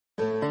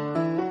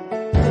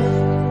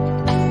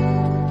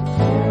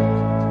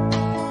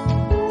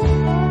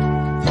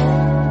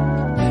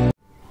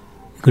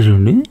ఇక్కడ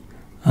చూడండి,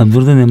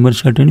 observe the number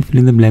chart and fill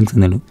in the blanks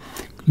అన్నాడు.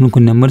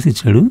 కొన్ని నెంబర్స్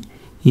ఇచ్చాడు,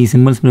 ఈ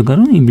సింబల్స్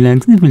ప్రకారం ఈ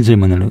బ్లాంక్స్ని ఫిల్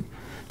చేయమన్నాడు.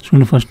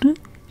 చూడండి, ఫస్ట్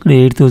ఇక్కడ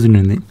 8000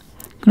 ఉంది,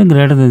 ఇక్కడ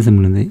గ్రేటర్ దెన్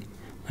సింబల్ ఉంది,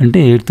 అంటే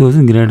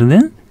 8000 గ్రేటర్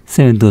దెన్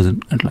 7000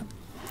 అట్లా.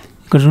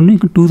 ఇక్కడ చూడండి,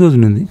 ఇక్కడ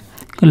 2000 ఉంది,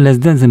 ఇక్కడ లెస్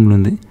దెన్ సింబల్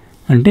ఉంది,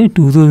 అంటే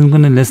 2000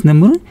 కన్నా లెస్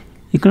నెంబర్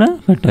ఇక్కడ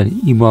పెట్టాలి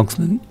ఈ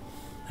బాక్స్లోకి.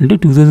 అంటే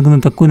 2000 కన్నా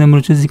తక్కువ నెంబర్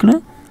వచ్చేసి ఇక్కడ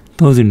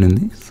 1000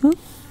 ఉంది, సో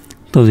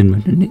 1000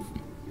 పెట్టండి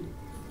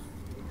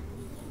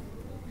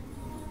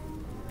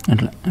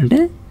అట్లా. అంటే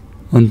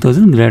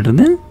 1000 గ్రేటర్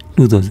దెన్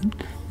 2000,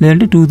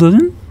 లేదంటే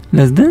 2000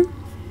 లెస్ దెన్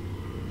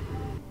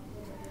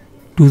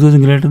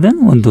 2000 గ్రేటర్ దెన్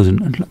 1000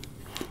 అట్లా.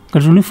 ఇక్కడ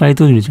చూడండి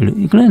 5000 ఇచ్చాడు,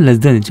 ఇక్కడ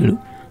లెస్ దెన్ ఇచ్చాడు,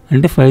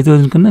 అంటే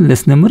 5000 కన్నా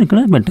లెస్ నెంబర్ ఇక్కడ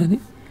పెట్టాలి.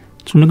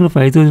 చూడండి, ఇక్కడ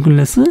 5000 కన్నా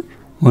లెస్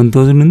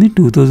 1000 ఉంది,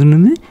 2000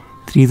 ఉంది,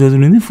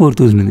 3000 ఉంది,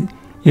 4000 ఉంది,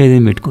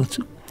 ఏదైనా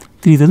పెట్టుకోవచ్చు.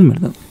 3000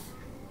 పెడతాం,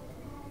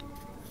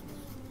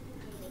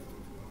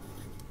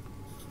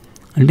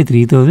 అంటే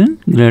 3000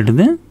 గ్రేటర్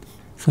దెన్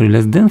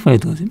లెస్ దెన్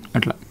 5000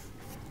 అట్లా.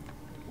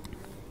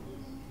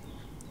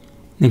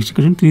 నెక్స్ట్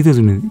ఇక్కడ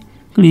 3000 ఉంది,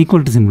 ఇక్కడ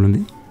ఈక్వల్ టు సింబల్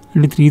ఉంది,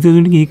 అంటే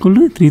 3000కి ఈక్వల్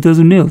టు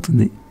 3000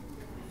 అవుతుంది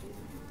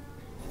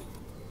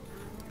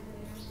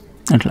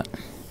అట్లా.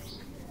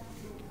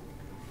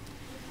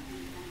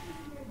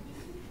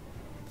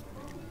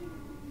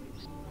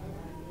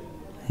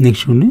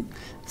 నెక్స్ట్ చూడండి,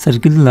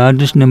 circle the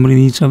largest number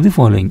in each of the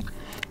following.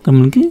 ఇక్కడ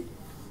మనకి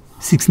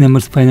 5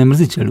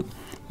 నెంబర్స్ ఇచ్చాడు,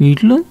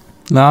 వీటిలో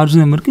లార్జ్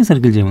నెంబర్కి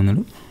సర్కిల్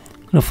చేయమన్నాడు.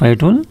 ఇక్కడ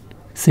 512,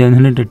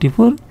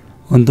 734,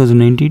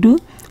 1092,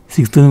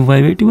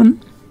 6581,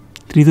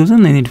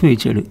 3985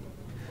 ఇచ్చాడు.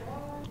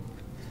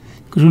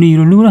 ఇక్కడ చూడండి, ఈ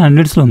రెండు కూడా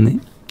హండ్రెడ్స్లో ఉన్నాయి,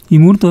 ఈ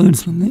మూడు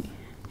థౌజండ్స్లో ఉన్నాయి.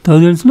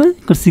 థౌజండ్స్లో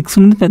ఇక్కడ 6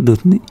 ఉంది, పెద్ద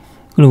అవుతుంది,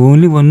 ఇక్కడ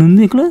ఓన్లీ 1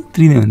 ఉంది, ఇక్కడ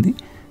 3 ఉంది.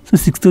 సో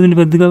 6000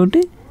 పెద్ద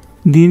కాబట్టి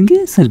దీనికి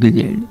సర్కిల్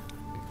చేయండి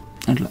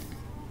అట్లా.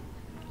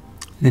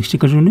 నెక్స్ట్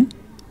ఇక్కడ చూడండి,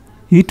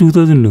 ఇది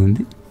 2000లో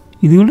ఉంది,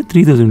 ఇది కూడా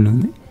 3000లో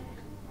ఉంది,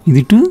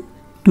 ఇది 2,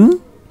 2,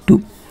 2,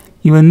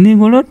 ఇవన్నీ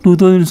కూడా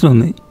 2000స్లో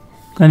ఉన్నాయి,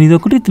 కానీ ఇది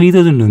ఒకటి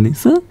 3000లో ఉంది,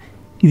 సో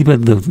ఇది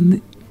పెద్ద అవుతుంది,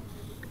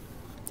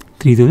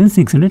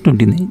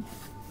 3629.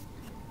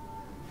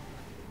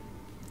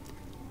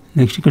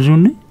 నెక్స్ట్ ఇక్కడ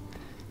చూడండి,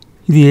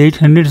 ఇది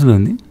 800స్లో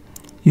ఉంది,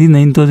 ఇది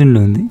 9000లో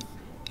ఉంది,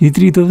 ఇది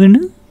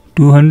 3000,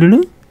 200,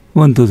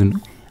 1000,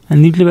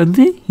 అన్నింటిలో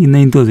పెద్దది ఈ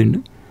 9000,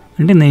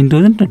 అంటే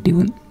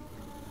 9031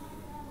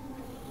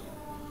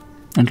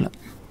 అట్లా.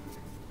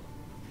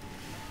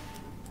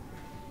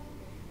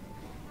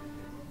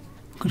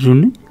 ఇక్కడ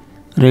చూడండి,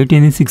 right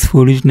any 6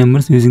 4-digit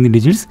numbers using the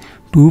digits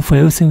 2,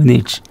 5, 7,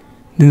 8,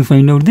 then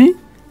find out the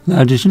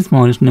largest and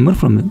smallest number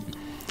from them.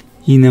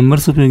 ఈ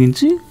నెంబర్స్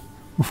ఉపయోగించి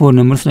 4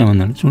 నెంబర్స్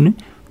రాయమన్నాడు. చూడండి,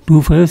 2,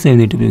 5, 7,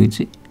 8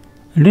 ఉపయోగించి,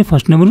 అంటే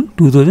ఫస్ట్ నెంబర్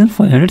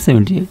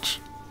 2578,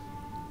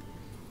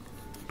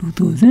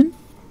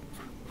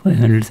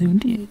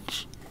 2578.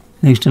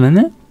 నెక్స్ట్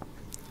అలానే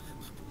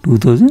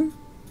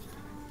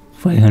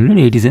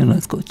 2587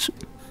 రాసుకోవచ్చు.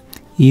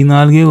 ఈ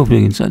 4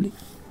 ఉపయోగించాలి.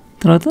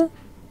 తర్వాత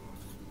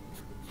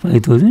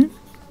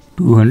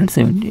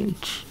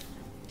 5278,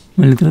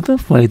 మళ్ళీ తర్వాత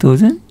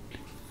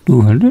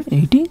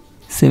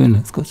 5287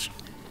 రాసుకోవచ్చు.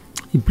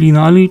 ఇప్పుడు ఈ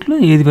 4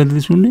 ఏది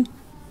పెద్దది చూడండి,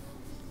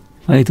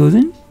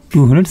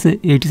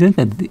 5287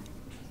 పెద్దది,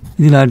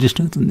 ఇది లార్జెస్ట్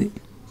అవుతుంది.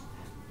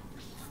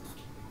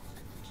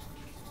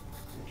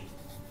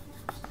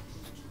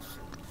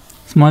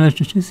 స్మాలెస్ట్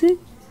వచ్చేసి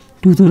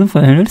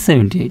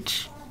 2578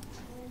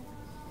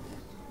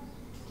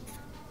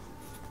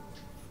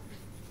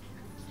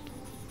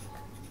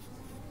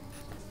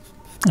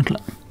 అట్లా.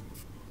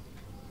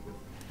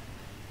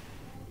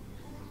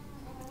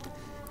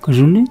 ఇక్కడ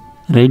చూడండి,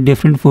 right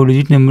different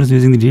 4-digit numbers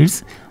using the digits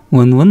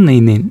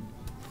 1199.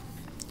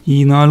 ఈ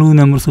 4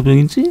 నెంబర్స్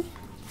ఉపయోగించి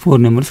 4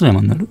 నెంబర్స్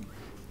రాయమన్నాడు.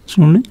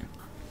 చూడండి,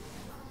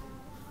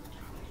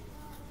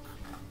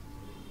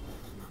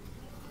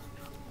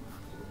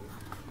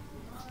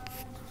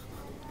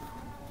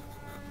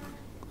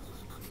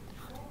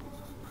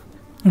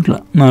 అట్లా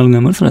 4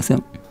 నెంబర్స్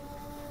రాసాం.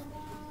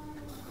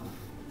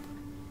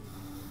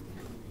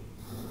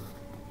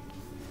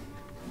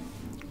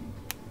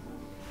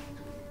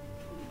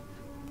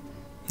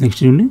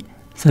 నెక్స్ట్ చూడండి,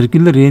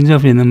 circle the range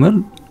of A number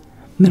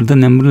that the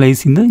number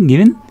lies in the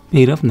given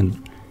pair of number.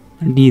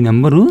 అంటే ఈ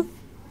నెంబరు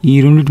ఈ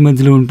రెండింటి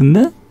మధ్యలో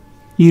ఉంటుందా,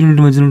 ఈ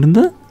రెండింటి మధ్యలో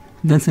ఉంటుందా,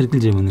 దాన్ని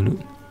సర్కిల్ చేయమన్నాడు.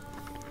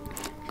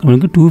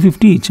 మనకి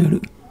 250 ఇచ్చాడు,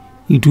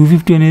 ఈ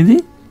 250 అనేది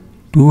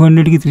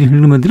 200కి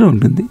 300 మధ్యలో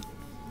ఉంటుంది,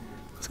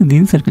 సో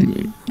దీన్ని సర్కిల్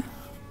చేయండి.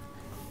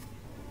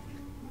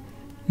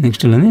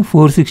 నెక్స్ట్ అలానే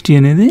 460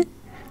 అనేది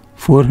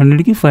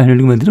 400కి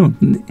 500కి మధ్యలో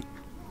ఉంటుంది.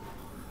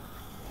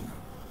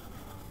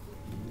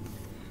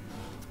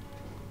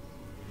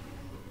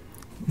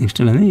 నెక్స్ట్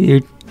అలానే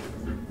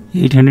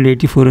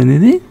 884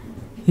 అనేది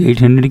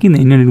 800కి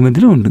 900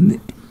 మధ్యలో ఉంటుంది.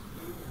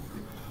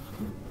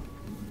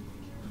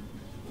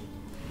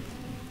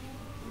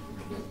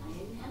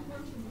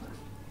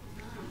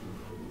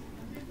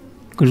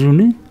 ఇక్కడ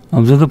చూడండి,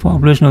 observe the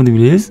population of the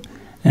village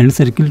and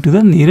circle to the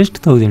nearest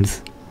thousands.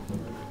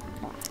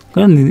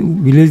 ఇక్కడ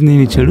విలేజ్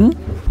నేమ్ ఇచ్చాడు,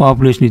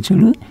 పాపులేషన్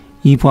ఇచ్చాడు.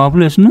 ఈ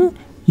పాపులేషన్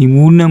ఈ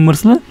 3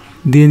 నెంబర్స్లో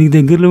దేనికి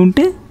దగ్గరలో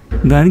ఉంటే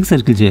దానికి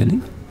సర్కిల్ చేయాలి.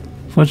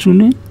 ఫస్ట్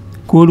ఉండి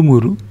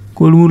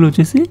కోడుమూరులో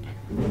వచ్చేసి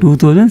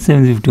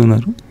 2750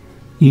 ఉన్నారు.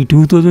 ఈ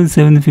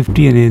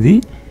 2750 అనేది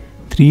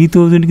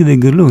 3000కి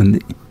దగ్గరలో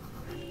ఉంది.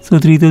 సో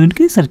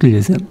 3000కి సర్కిల్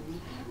చేశారు.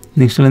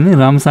 నెక్స్ట్ అలానే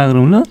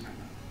రామసాగరంలో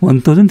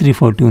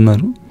 1340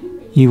 ఉన్నారు.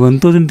 ఈ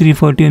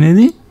 1340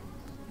 అనేది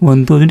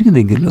 1000కి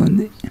దగ్గరలో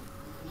ఉంది.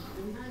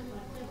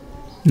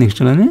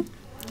 నెక్స్ట్ అలానే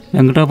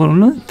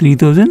వెంకటాపురంలో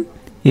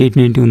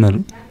 3890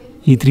 ఉన్నారు.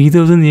 ఈ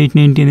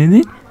 3890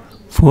 అనేది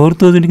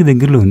 4000కి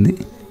దగ్గరలో ఉంది.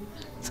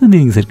 సో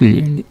దీనికి సర్కిల్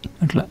చేయండి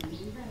అట్లా.